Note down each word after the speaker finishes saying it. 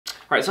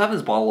Alright, so I have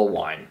this bottle of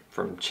wine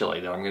from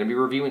Chile that I'm going to be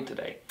reviewing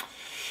today.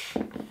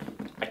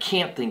 I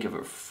can't think of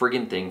a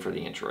friggin' thing for the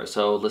intro,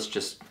 so let's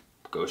just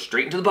go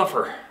straight into the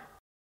buffer.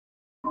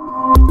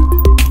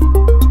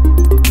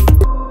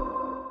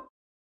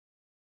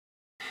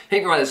 Hey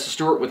everybody, this is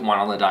Stuart with Wine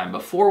on the Dime.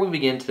 Before we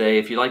begin today,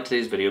 if you like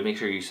today's video, make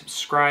sure you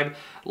subscribe,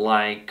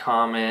 like,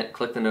 comment,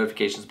 click the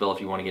notifications bell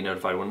if you want to get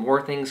notified when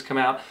more things come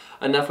out.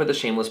 Enough with the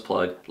shameless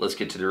plug, let's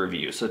get to the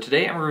review. So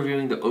today I'm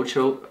reviewing the there's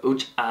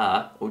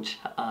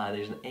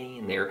an A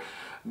in there,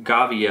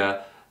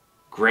 Ochagavaia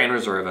Grand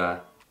Reserve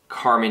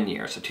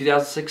Carménère. So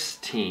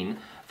 2016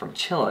 from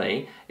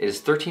Chile. It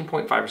is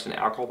 13.5%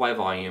 alcohol by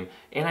volume,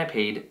 and I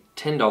paid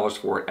 $10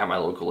 for it at my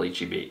local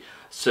HEB.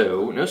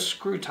 So, no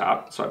screw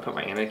top, so I put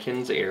my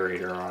Anakin's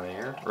aerator on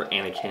there, or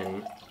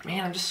Anakin.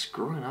 Man, I'm just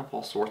screwing up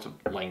all sorts of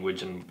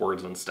language and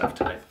words and stuff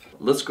today.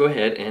 Let's go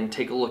ahead and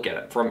take a look at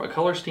it. From a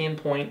color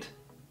standpoint,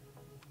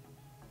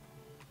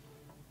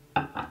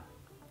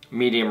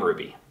 medium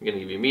ruby. I'm gonna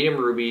give you medium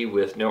ruby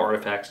with no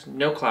artifacts,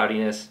 no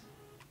cloudiness.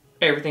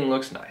 Everything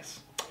looks nice.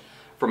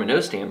 From a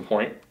nose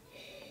standpoint,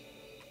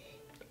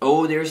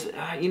 oh, there's,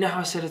 you know how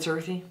I said it's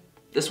earthy?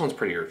 This one's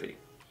pretty earthy.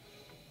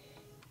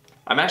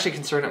 I'm actually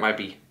concerned it might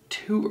be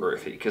too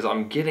earthy because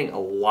I'm getting a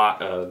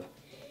lot of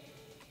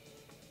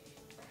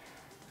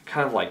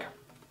kind of like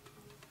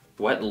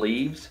wet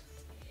leaves.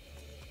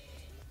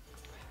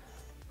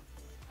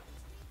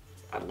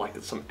 I'd like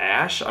some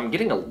ash. I'm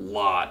getting a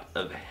lot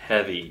of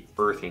heavy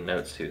earthy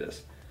notes to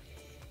this.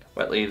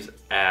 Wet leaves,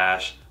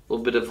 ash, a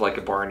little bit of like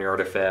a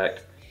barnyard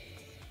effect.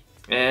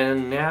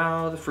 And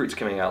now the fruit's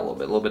coming out a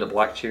little bit of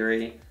black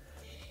cherry.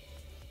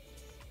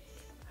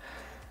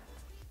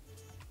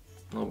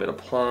 A little bit of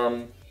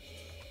plum.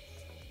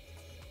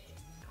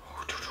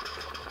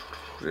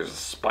 There's a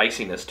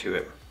spiciness to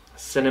it.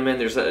 Cinnamon.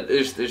 There's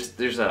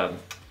a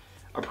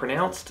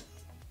pronounced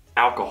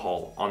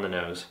alcohol on the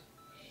nose.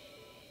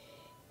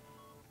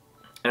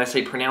 And I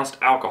say pronounced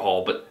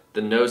alcohol, but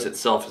the nose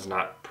itself is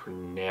not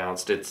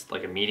pronounced. It's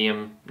like a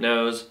medium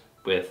nose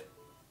with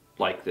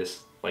like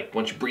this. Like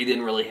once you breathe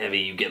in really heavy,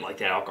 you get like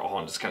that alcohol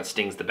and just kind of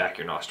stings the back of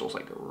your nostrils,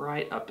 like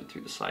right up and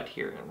through the side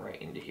here and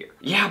right into here.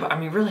 Yeah, but I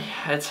mean, really,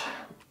 it's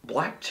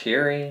black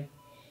cherry,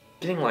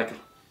 getting like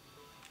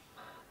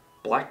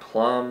black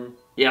plum.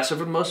 Yeah, so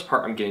for the most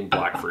part, I'm getting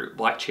black fruit,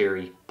 black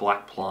cherry,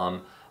 black plum,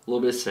 a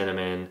little bit of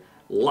cinnamon,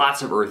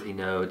 lots of earthy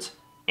notes,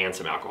 and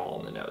some alcohol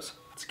in the nose.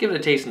 Let's give it a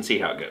taste and see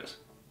how it goes.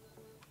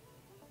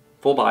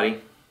 Full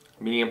body,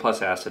 medium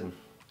plus acid,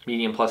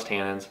 medium plus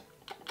tannins,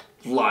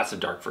 lots of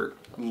dark fruit,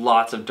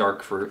 lots of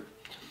dark fruit.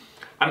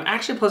 I'm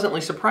actually pleasantly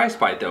surprised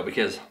by it though,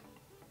 because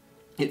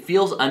it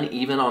feels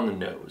uneven on the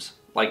nose.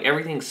 Like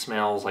everything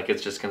smells like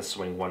it's just gonna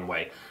swing one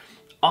way.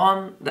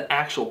 On the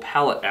actual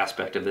palate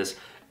aspect of this,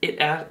 it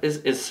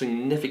is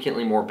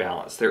significantly more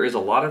balanced. There is a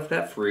lot of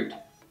that fruit.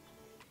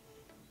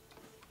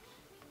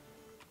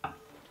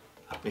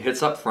 It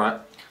hits up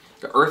front.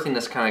 The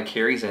earthiness kind of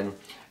carries in.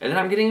 And then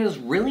I'm getting this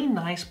really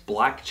nice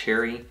black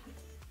cherry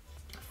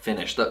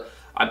finish.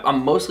 I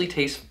mostly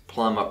taste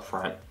plum up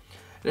front.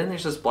 And then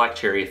there's this black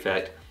cherry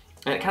effect.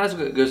 And it kind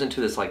of goes into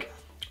this like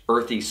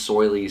earthy,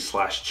 soily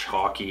 /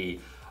 chalky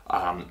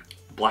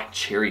black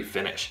cherry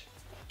finish.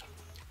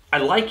 I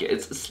like it.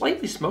 It's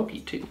slightly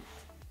smoky too.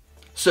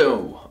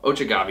 So,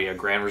 Ochagavaia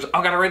Grand Reserve.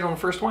 Oh, got it right on the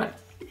first one.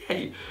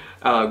 Yay.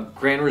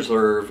 Grand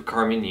Reserve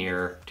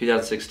Carménère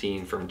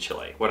 2016 from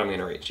Chile. What I'm going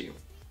to rate you?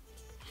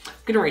 I'm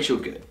going to rate you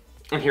a good.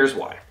 And here's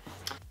why.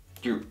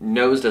 Your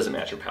nose doesn't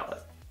match your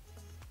palate.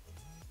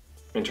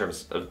 In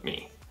terms of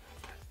me.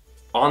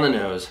 On the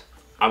nose,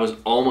 I was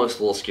almost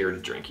a little scared to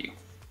drink you.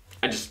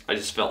 I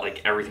just felt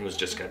like everything was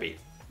just going to be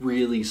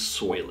really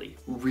soily.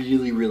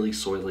 Really, really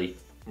soily.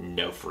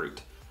 No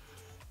fruit.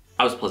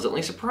 I was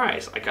pleasantly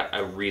surprised. I got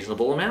a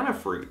reasonable amount of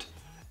fruit,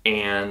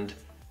 and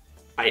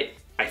I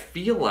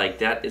feel like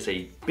that is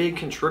a big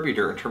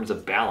contributor in terms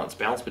of balance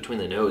between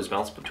the nose,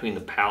 balance between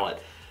the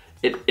palate.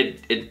 You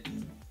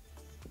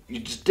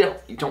just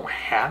don't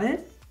have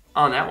it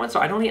on that one,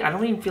 so I don't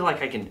even feel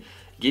like I can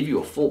give you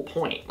a full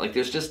point. Like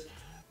there's just,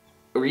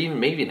 or even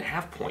maybe a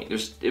half point.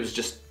 It was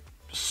just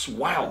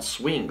wild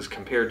swings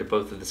compared to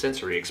both of the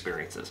sensory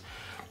experiences.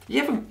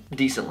 You have a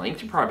decent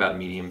length. You're probably about a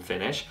medium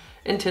finish.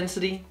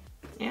 Intensity.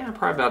 Yeah,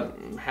 probably about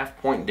half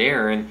point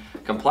there. And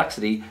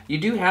complexity, you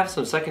do have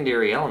some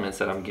secondary elements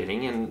that I'm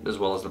getting, and as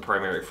well as the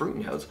primary fruit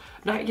notes.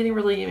 Not getting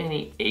really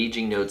any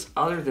aging notes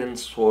other than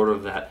sort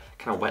of that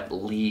kind of wet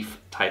leaf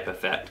type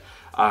effect,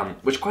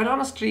 which quite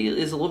honestly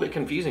is a little bit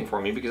confusing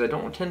for me because I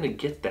don't tend to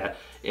get that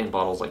in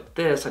bottles like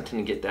this. I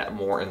tend to get that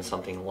more in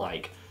something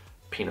like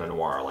Pinot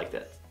Noir, like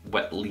that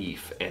wet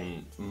leaf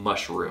and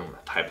mushroom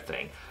type of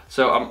thing.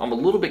 So I'm a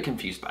little bit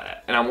confused by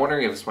that, and I'm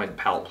wondering if it's my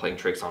palate playing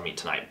tricks on me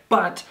tonight.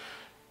 But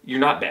you're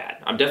not bad.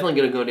 I'm definitely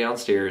gonna go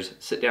downstairs,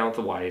 sit down with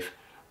the wife,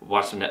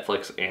 watch some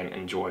Netflix, and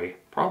enjoy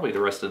probably the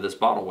rest of this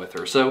bottle with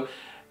her. So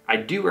I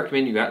do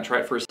recommend you go out and try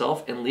it for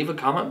yourself, and leave a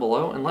comment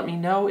below and let me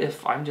know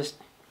if I'm just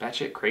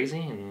batshit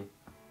crazy and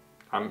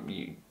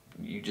you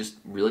just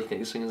really think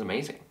this thing is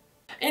amazing.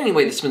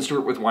 Anyway, this has been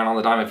Stuart with Wine on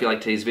the Dime. If you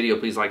like today's video,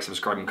 please like,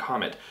 subscribe, and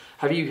comment.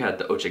 have you had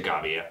the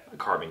Ochagavaia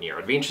Carménère?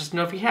 I'd be interested to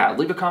know if you have.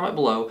 Leave a comment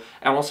below,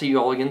 and we'll see you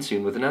all again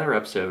soon with another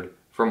episode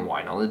from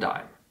Wine on the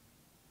Dime.